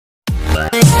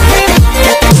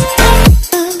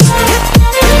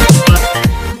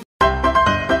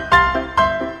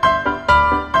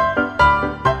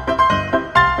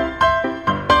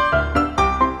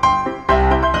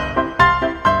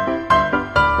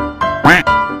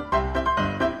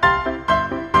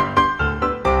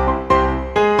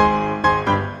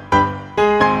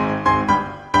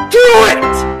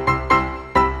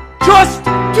Just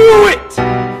do it!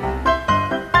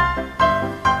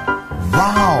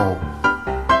 Wow!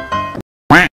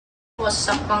 What's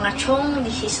up mga chong?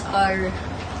 This is our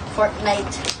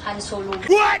Fortnite Han Solo.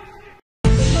 What?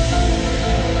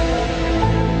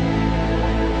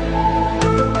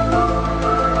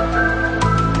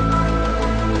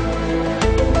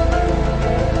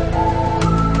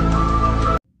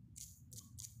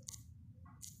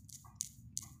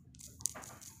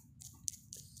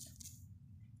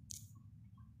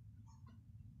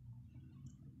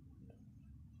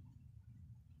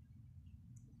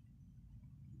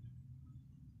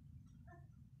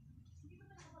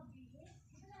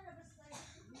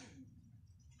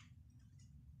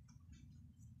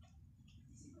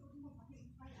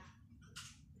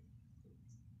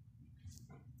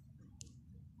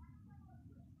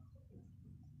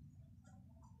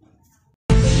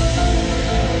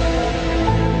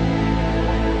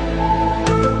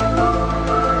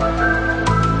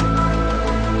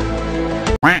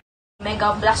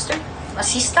 Mega Blaster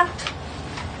Assistant.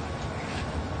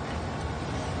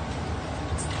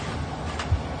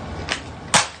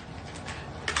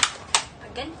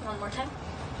 Again, one more time.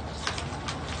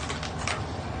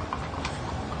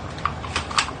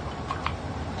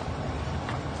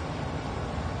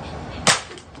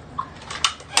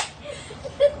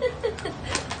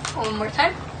 One more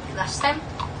time. Last time.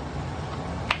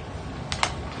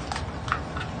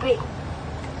 Wait.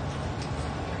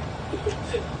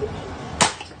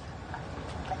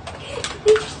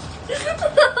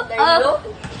 There you go.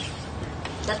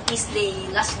 That is the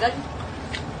last gun.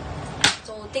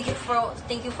 So thank you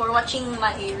for watching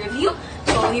my review.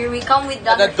 So here we come with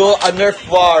the Do a Nerf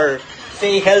war.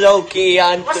 Say hello,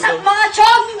 Kian. What's up mga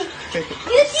chong?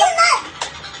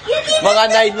 Mga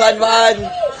 911.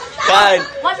 Kan.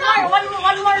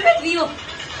 One more review.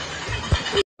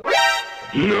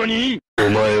 NANI?! お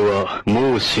前は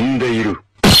もう死んでいる。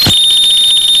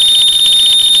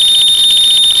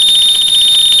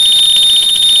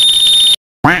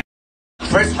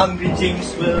First Hungry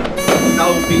James will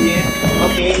now begin.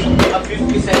 Okay, we have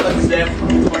 50 seconds left.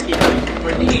 49,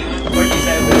 48,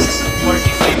 47,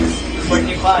 46,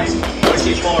 45,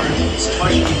 44,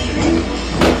 43,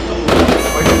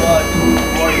 41,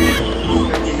 40,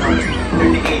 39,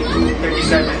 38,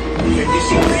 37,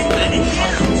 36.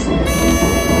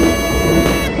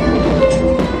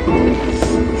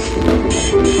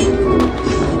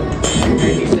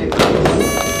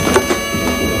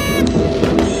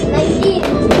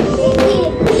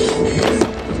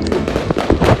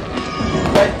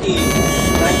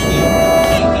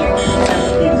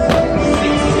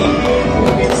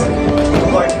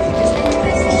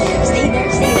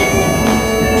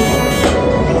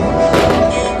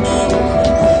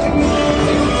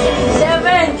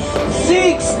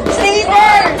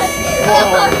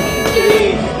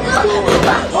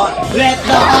 Let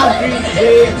the hungry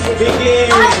games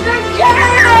begin!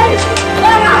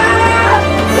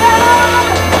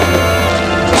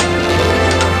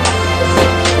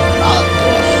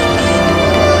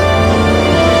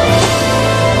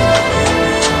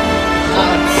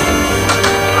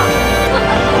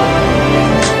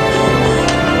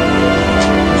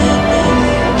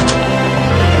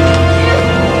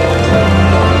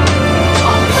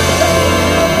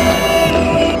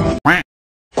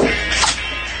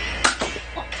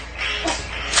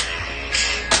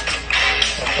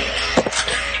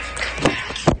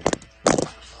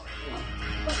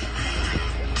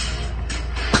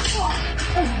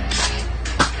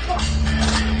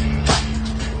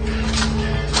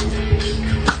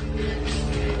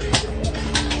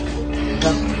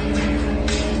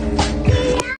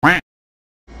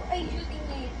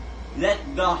 Let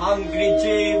the hungry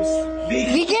James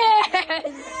begin!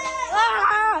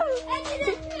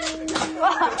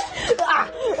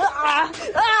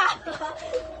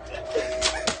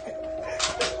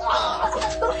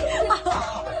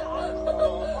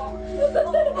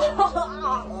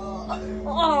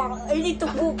 I need to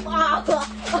poop. Knock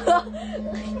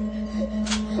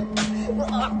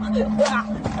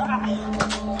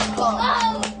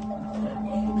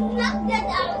that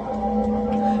out.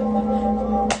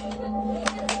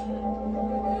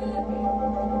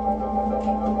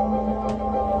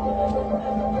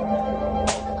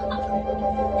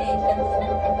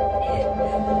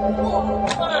 Oh.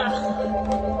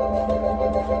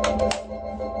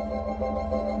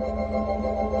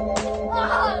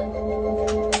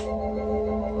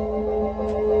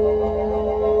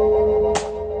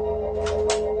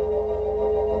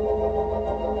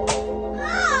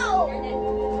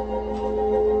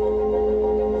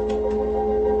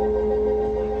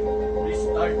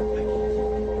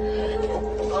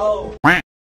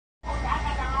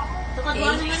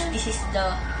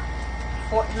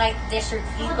 Desert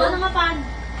Ano Eagle. naman pan?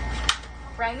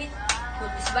 Prime it. Put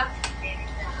this back.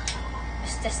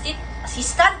 Let's test it.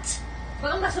 Assistant.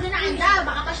 Huwag kang gasolinaan daw.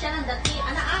 Baka pa siya ng dati.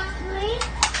 Ano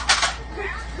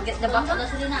Get the back.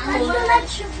 Gasolinaan. Hold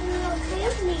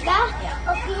it. Yeah.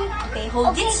 Okay,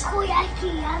 hold it. Kuya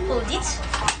Kian. Hold it.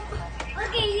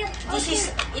 Okay,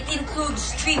 It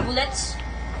includes 3 bullets.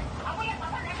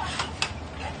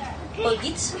 Hold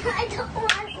it. I don't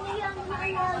want Kuya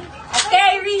Mayan.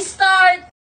 Okay, restart.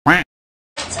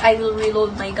 I will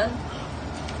reload my gun.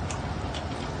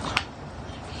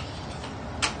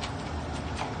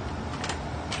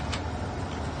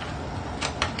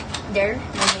 There,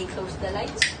 now may close the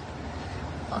lights.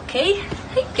 Okay.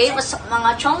 Okay, what's up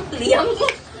mga chong? Liam.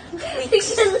 Let's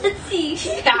see.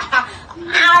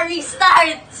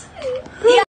 Restart.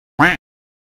 Yeah.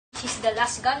 This is the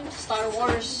last gun, Star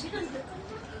Wars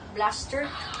blaster.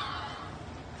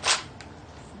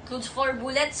 Includes 4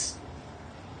 bullets.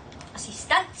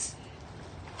 Assistants.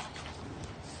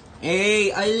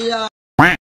 Hey, ala!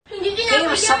 Hey,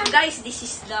 what's up guys? This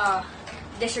is the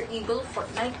Desert Eagle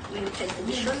Fortnite Limited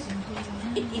Edition.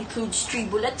 It includes 3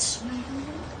 bullets.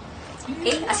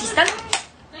 Okay, assistant.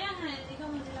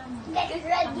 Get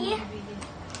ready.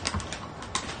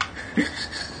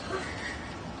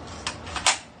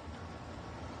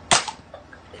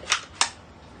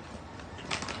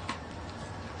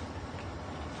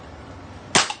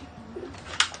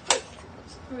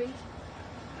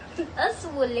 That's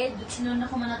bullet. Sinuna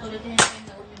ko man natuloy din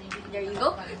There you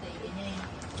go.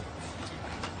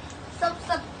 Stop,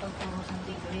 stop.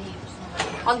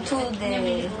 On to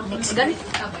the next gun.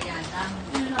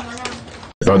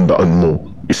 Tandaan mo,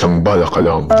 isang bala ka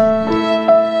lang.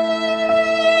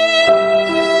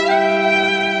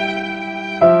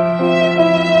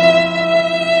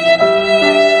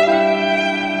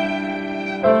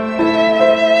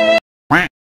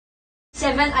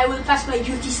 Seven, I will pass my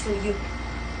duties to you.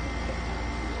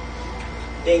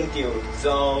 Thank you.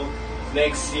 So,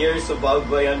 next year,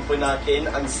 subabayan po natin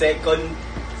ang second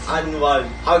annual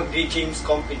Hungry James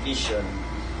Competition.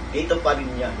 Dito pa rin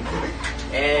yan.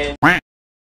 And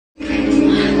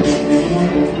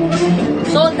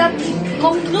So that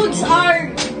concludes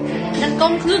our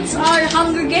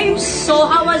Hunger Games. So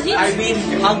how was it? I mean,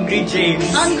 Hungry James.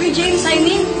 Hungry James, I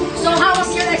mean. So how was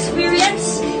your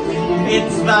experience?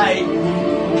 It's like,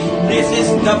 this is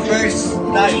the first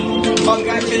time.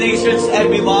 Congratulations,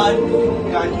 everyone.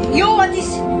 You, what is?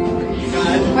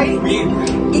 Are you,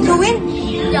 did you win?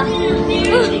 Yeah.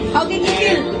 How did you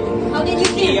feel? How did you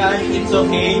feel? Ian, it's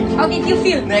okay. How did you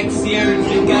feel? Next year,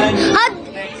 you can.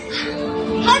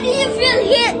 How do you feel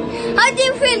hit? How do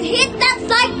you feel hit that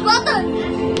like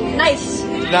button? Nice.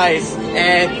 Nice.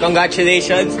 And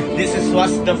congratulations. This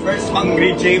was the first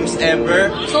Hungry James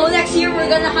ever. So next year we're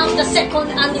gonna have the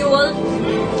second annual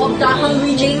of the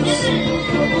Hungry James.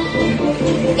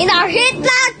 In our hit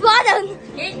that button.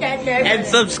 Hit that there. And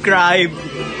subscribe.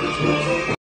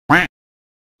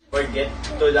 Forget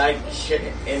to like, share,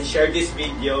 and share this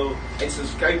video, and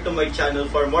subscribe to my channel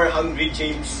for more Hungry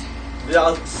James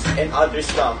vlogs and other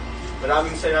stuff.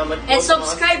 Maraming salamat po And sa mga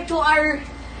subscribe to our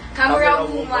camera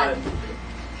woman,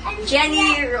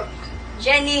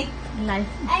 Jenny. And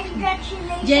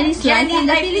congratulations. Jenny's Jenny life in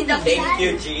the life in the Philippines. Thank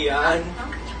you, Gian.